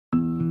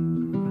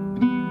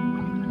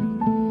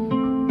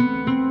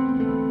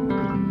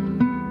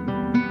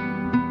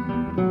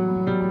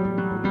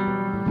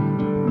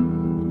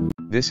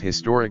This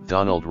historic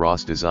Donald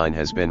Ross design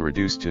has been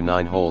reduced to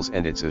 9 holes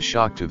and it's a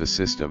shock to the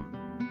system.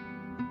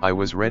 I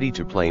was ready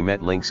to play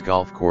MetLinks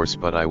golf course,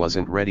 but I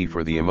wasn't ready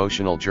for the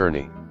emotional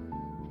journey.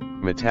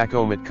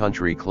 Metacomet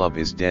Country Club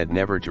is dead,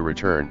 never to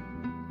return.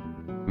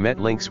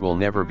 MetLinks will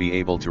never be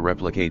able to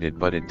replicate it,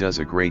 but it does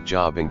a great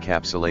job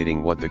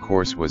encapsulating what the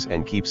course was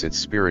and keeps its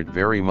spirit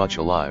very much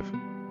alive.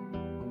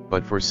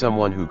 But for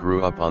someone who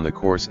grew up on the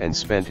course and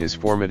spent his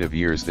formative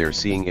years there,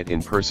 seeing it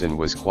in person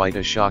was quite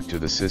a shock to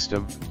the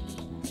system.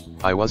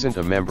 I wasn't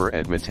a member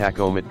at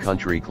Metacomet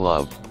Country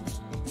Club.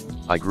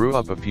 I grew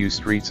up a few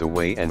streets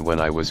away, and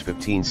when I was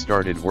 15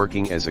 started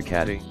working as a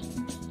caddy.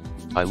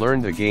 I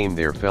learned the game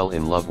there, fell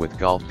in love with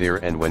golf there,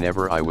 and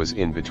whenever I was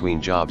in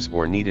between jobs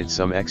or needed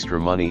some extra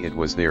money, it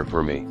was there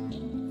for me.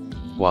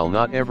 While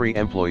not every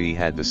employee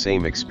had the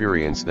same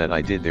experience that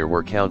I did, there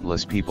were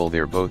countless people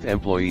there, both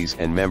employees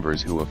and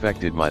members, who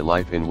affected my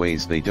life in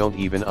ways they don't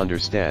even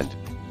understand.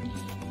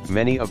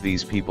 Many of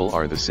these people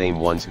are the same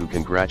ones who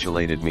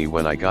congratulated me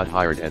when I got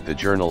hired at the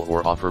Journal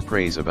or offer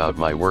praise about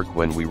my work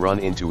when we run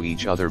into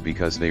each other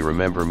because they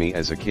remember me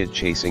as a kid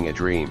chasing a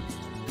dream.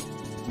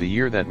 The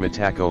year that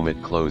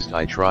Metacomet closed,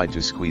 I tried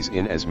to squeeze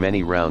in as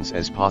many rounds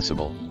as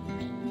possible.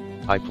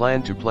 I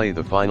planned to play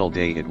the final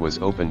day it was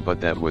open,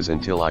 but that was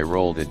until I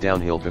rolled a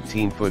downhill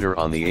 15-footer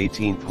on the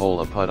 18th hole,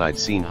 a putt I'd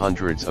seen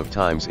hundreds of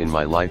times in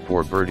my life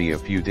for birdie a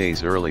few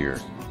days earlier.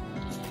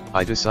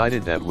 I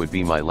decided that would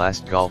be my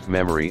last golf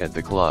memory at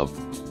the club.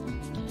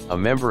 A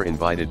member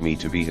invited me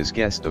to be his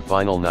guest the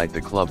final night the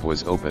club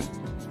was open.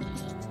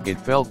 It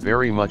felt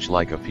very much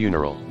like a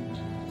funeral.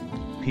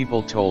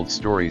 People told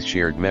stories,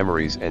 shared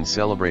memories, and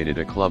celebrated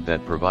a club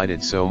that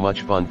provided so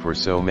much fun for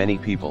so many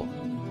people.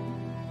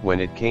 When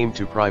it came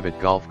to private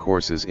golf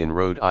courses in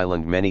Rhode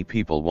Island, many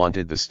people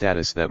wanted the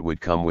status that would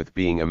come with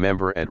being a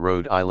member at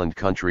Rhode Island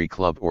Country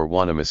Club or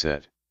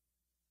Wanamasset.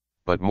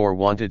 But more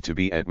wanted to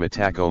be at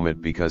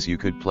Metacomet because you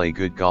could play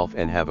good golf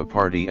and have a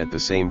party at the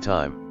same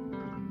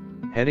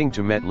time. Heading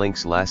to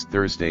MetLinks last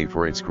Thursday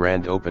for its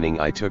grand opening,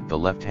 I took the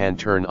left-hand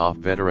turn off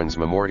Veterans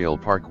Memorial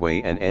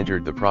Parkway and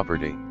entered the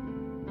property.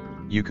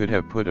 You could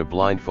have put a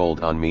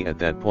blindfold on me at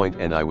that point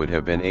and I would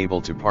have been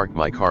able to park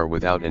my car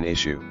without an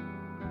issue.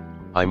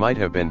 I might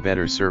have been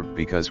better served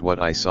because what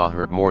I saw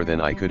hurt more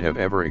than I could have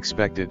ever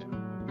expected.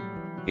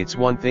 It's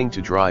one thing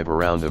to drive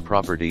around the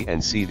property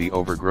and see the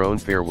overgrown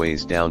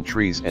fairways, downed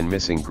trees and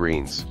missing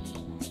greens.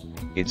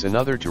 It's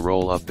another to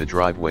roll up the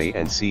driveway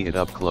and see it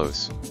up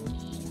close.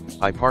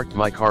 I parked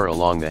my car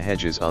along the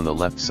hedges on the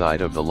left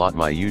side of the lot,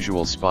 my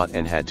usual spot,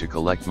 and had to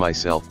collect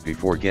myself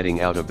before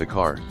getting out of the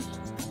car.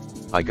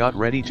 I got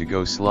ready to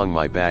go, slung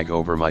my bag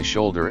over my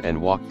shoulder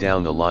and walked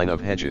down the line of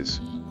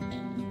hedges.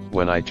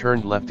 When I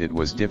turned left, it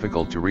was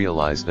difficult to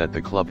realize that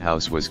the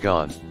clubhouse was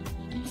gone.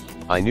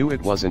 I knew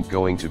it wasn't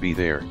going to be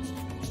there.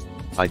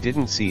 I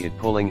didn't see it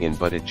pulling in,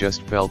 but it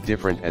just felt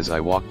different as I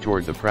walked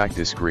toward the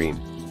practice green.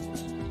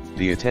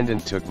 The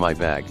attendant took my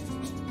bag.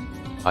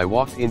 I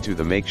walked into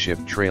the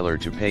makeshift trailer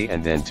to pay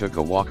and then took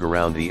a walk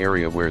around the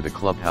area where the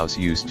clubhouse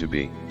used to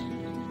be.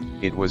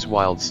 It was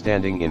wild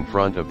standing in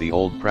front of the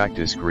old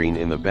practice green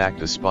in the back,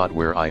 the spot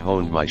where I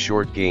honed my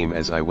short game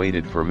as I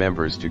waited for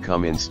members to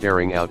come in,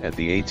 staring out at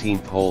the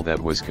 18th hole that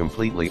was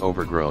completely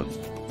overgrown.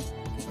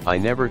 I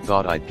never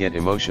thought I'd get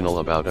emotional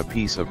about a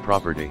piece of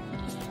property.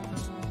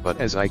 But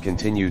as I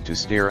continued to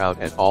stare out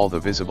at all the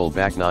visible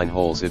back 9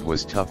 holes, it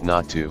was tough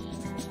not to.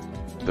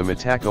 The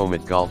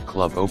Metacomet Golf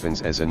Club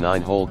opens as a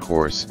 9-hole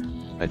course,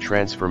 a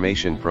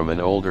transformation from an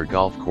older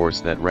golf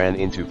course that ran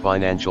into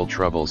financial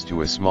troubles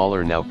to a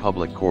smaller, now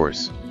public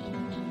course.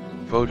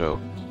 Photo,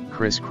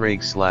 Chris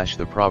Craig /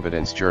 The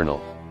Providence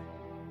Journal.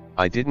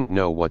 I didn't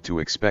know what to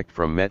expect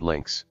from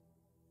MetLinks.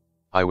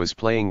 I was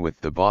playing with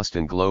the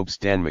Boston Globe's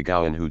Dan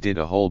McGowan, who did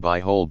a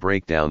hole-by-hole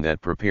breakdown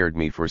that prepared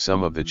me for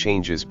some of the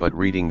changes, but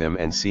reading them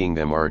and seeing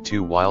them are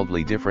two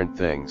wildly different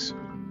things.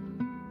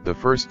 The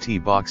first tee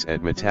box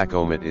at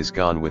Metacomet is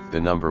gone, with the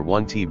number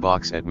 1 tee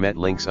box at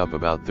MetLinks up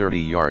about 30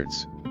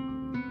 yards.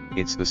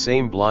 It's the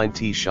same blind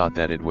tee shot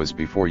that it was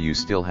before. You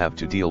still have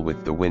to deal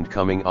with the wind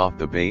coming off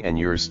the bay, and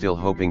you're still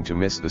hoping to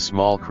miss the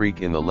small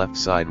creek in the left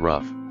side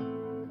rough.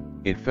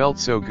 It felt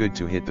so good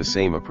to hit the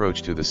same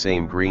approach to the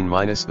same green,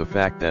 minus the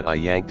fact that I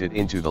yanked it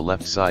into the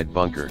left side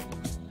bunker.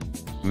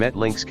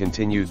 MetLinks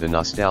continued the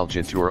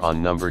nostalgia tour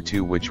on number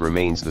 2, which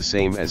remains the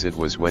same as it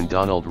was when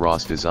Donald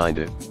Ross designed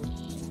it.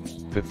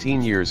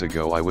 15 years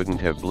ago I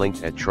wouldn't have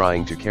blinked at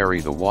trying to carry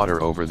the water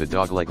over the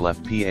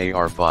dogleg-left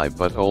par-5,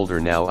 but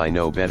older now I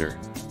know better.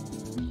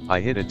 I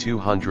hit a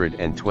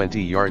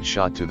 220-yard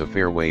shot to the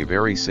fairway,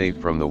 very safe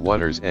from the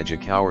water's edge. A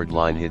coward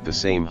line hit the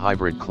same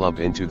hybrid club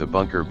into the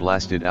bunker,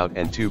 blasted out,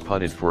 and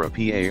 2-putted for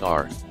a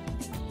par.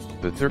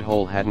 The third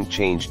hole hadn't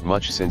changed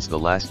much since the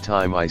last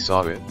time I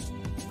saw it.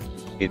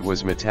 It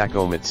was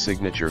Metacomet's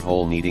signature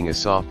hole, needing a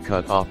soft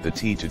cut off the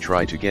tee to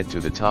try to get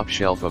to the top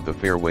shelf of the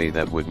fairway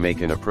that would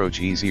make an approach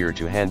easier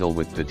to handle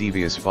with the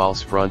devious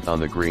false front on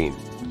the green.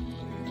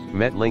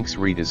 MetLinks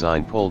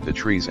redesign pulled the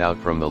trees out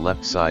from the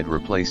left side,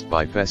 replaced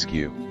by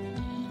fescue.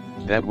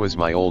 That was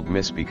my old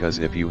miss because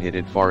if you hit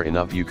it far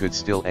enough you could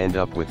still end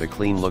up with a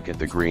clean look at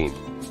the green.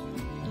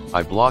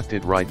 I blocked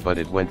it right but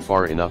it went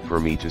far enough for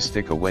me to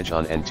stick a wedge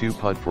on and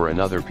 2-putt for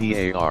another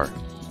par.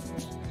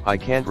 I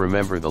can't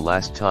remember the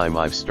last time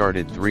I've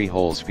started 3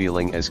 holes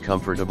feeling as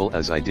comfortable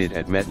as I did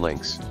at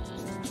MetLinks.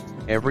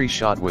 Every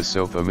shot was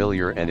so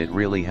familiar and it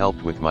really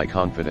helped with my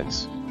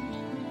confidence.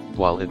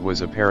 While it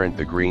was apparent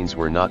the greens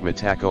were not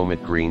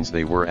Metacomet greens,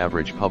 they were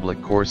average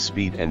public course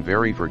speed and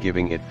very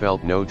forgiving. It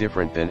felt no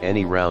different than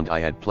any round I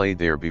had played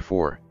there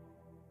before.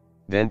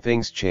 Then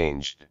things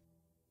changed.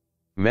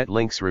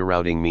 MetLinks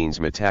rerouting means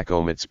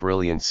Metacomet's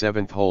brilliant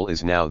 7th hole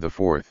is now the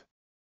 4th.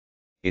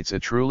 It's a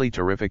truly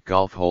terrific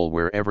golf hole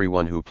where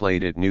everyone who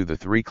played it knew the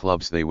 3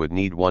 clubs they would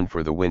need: 1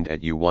 for the wind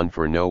at you, 1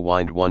 for no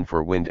wind, 1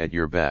 for wind at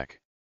your back.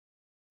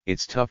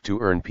 It's tough to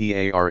earn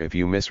par if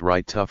you miss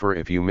right, tougher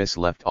if you miss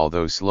left,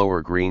 although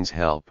slower greens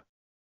help.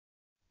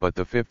 But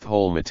the 5th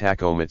hole,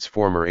 Metacomet's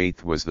former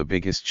 8th, was the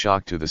biggest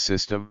shock to the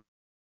system.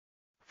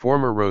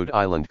 Former Rhode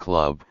Island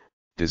club,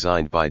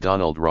 designed by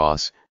Donald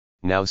Ross,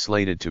 now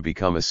slated to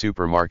become a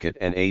supermarket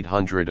and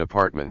 800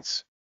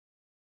 apartments.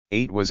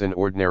 8 was an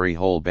ordinary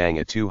hole. Bang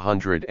a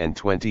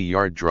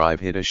 220-yard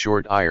drive, hit a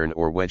short iron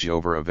or wedge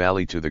over a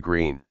valley to the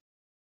green.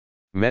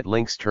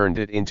 MetLinks turned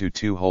it into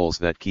 2 holes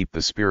that keep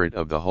the spirit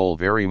of the hole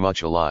very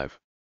much alive.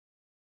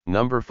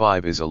 Number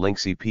 5 is a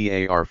linksy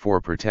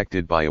par4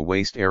 protected by a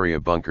waist area,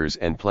 bunkers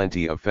and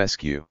plenty of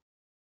fescue.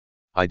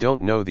 I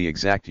don't know the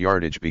exact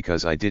yardage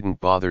because I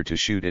didn't bother to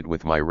shoot it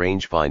with my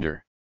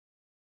rangefinder.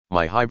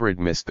 My hybrid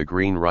missed the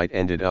green right,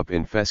 ended up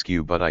in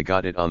fescue, but I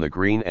got it on the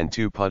green and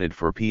 2-putted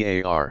for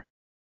par.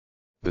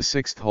 The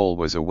 6th hole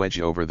was a wedge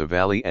over the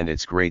valley, and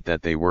it's great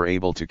that they were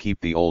able to keep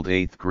the old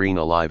 8th green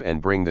alive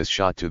and bring this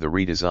shot to the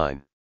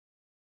redesign.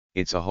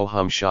 It's a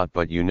ho-hum shot,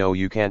 but you know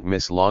you can't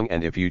miss long,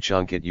 and if you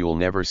chunk it you'll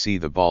never see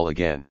the ball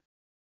again.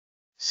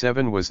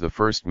 7 was the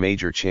first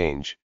major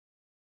change.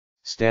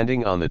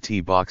 Standing on the tee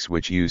box,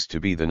 which used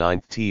to be the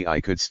 9th tee, I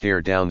could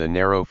stare down the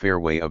narrow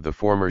fairway of the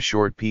former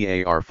short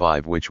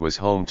par5, which was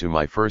home to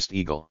my first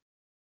eagle.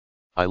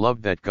 I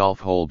loved that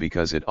golf hole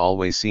because it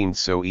always seemed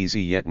so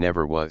easy yet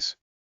never was.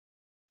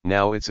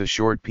 Now it's a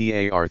short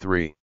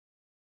par3.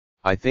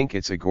 I think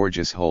it's a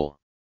gorgeous hole.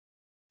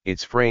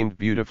 It's framed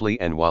beautifully,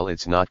 and while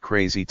it's not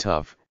crazy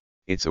tough,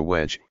 it's a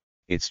wedge,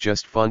 it's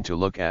just fun to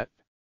look at.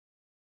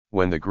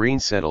 When the green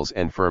settles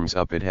and firms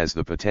up, it has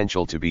the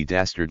potential to be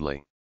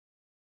dastardly.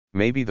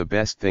 Maybe the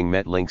best thing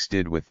MetLinks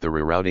did with the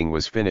rerouting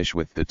was finish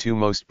with the 2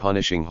 most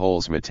punishing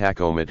holes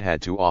Metacomet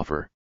had to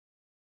offer.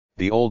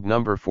 The old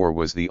number 4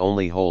 was the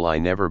only hole I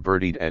never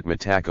birdied at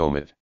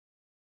Metacomet.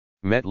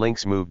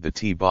 MetLinks moved the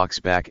tee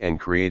box back and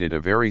created a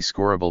very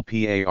scoreable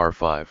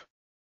par5.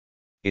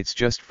 It's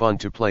just fun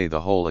to play the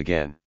hole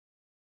again.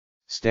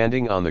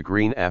 Standing on the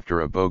green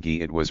after a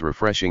bogey, it was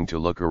refreshing to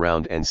look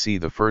around and see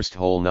the first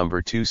hole,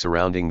 number 2,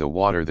 surrounding the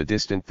water, the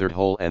distant 3rd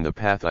hole, and the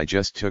path I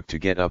just took to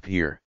get up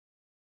here.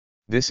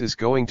 This is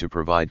going to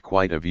provide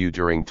quite a view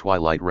during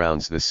twilight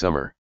rounds this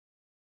summer.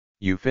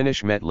 You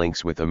finish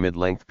MetLinks with a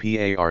mid-length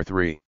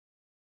par3.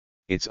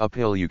 It's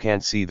uphill, you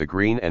can't see the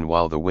green, and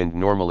while the wind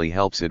normally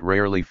helps, it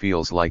rarely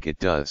feels like it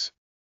does.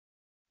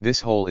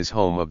 This hole is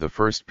home of the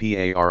first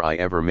par I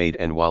ever made,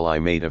 and while I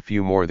made a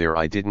few more there,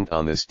 I didn't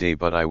on this day,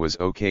 but I was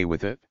okay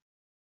with it.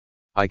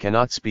 I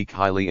cannot speak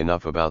highly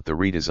enough about the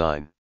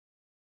redesign.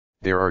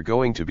 There are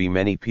going to be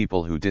many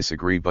people who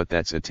disagree, but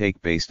that's a take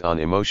based on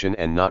emotion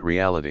and not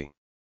reality.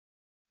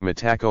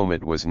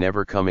 Metacomet was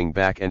never coming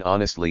back, and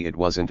honestly it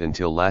wasn't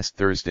until last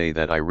Thursday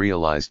that I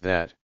realized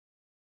that.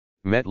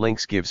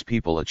 MetLinks gives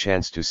people a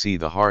chance to see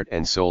the heart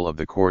and soul of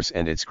the course,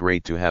 and it's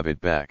great to have it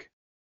back.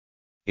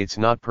 It's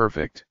not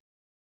perfect.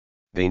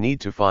 They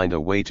need to find a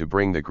way to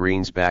bring the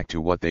greens back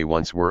to what they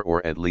once were,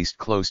 or at least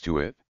close to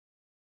it.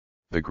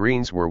 The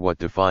greens were what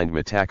defined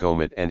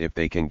Metacomet, and if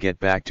they can get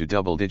back to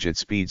double-digit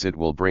speeds, it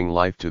will bring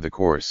life to the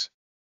course.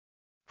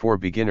 For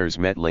beginners,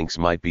 MetLinks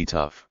might be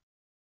tough.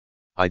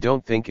 I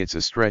don't think it's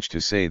a stretch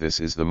to say this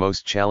is the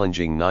most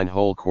challenging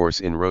 9-hole course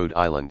in Rhode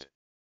Island.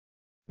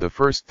 The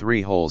first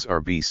 3 holes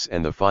are beasts,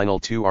 and the final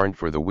 2 aren't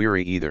for the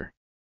weary either.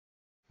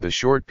 The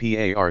short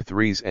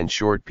par3s and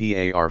short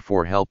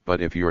par4 help,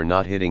 but if you're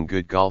not hitting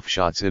good golf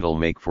shots, it'll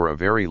make for a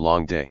very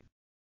long day.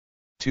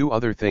 2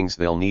 other things: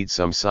 they'll need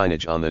some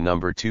signage on the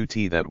number 2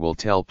 tee that will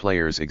tell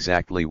players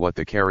exactly what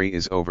the carry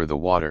is over the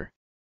water.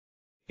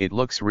 It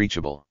looks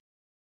reachable.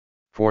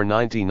 For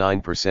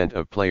 99%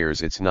 of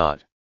players it's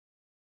not.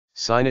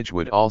 Signage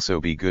would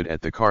also be good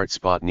at the cart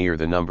spot near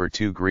the number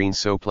 2 green,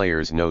 so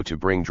players know to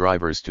bring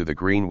drivers to the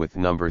green with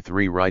number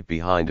 3 right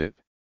behind it.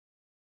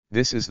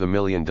 This is the $1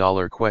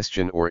 million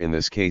question, or in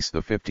this case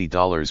the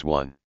 $50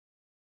 one.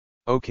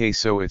 Okay,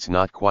 so it's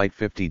not quite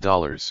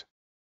 $50.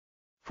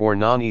 For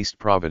non-East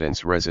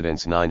Providence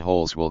residents, 9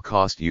 holes will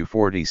cost you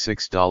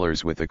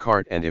 $46 with a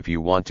cart, and if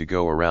you want to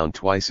go around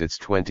twice it's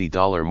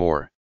 $20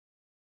 more.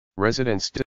 Residents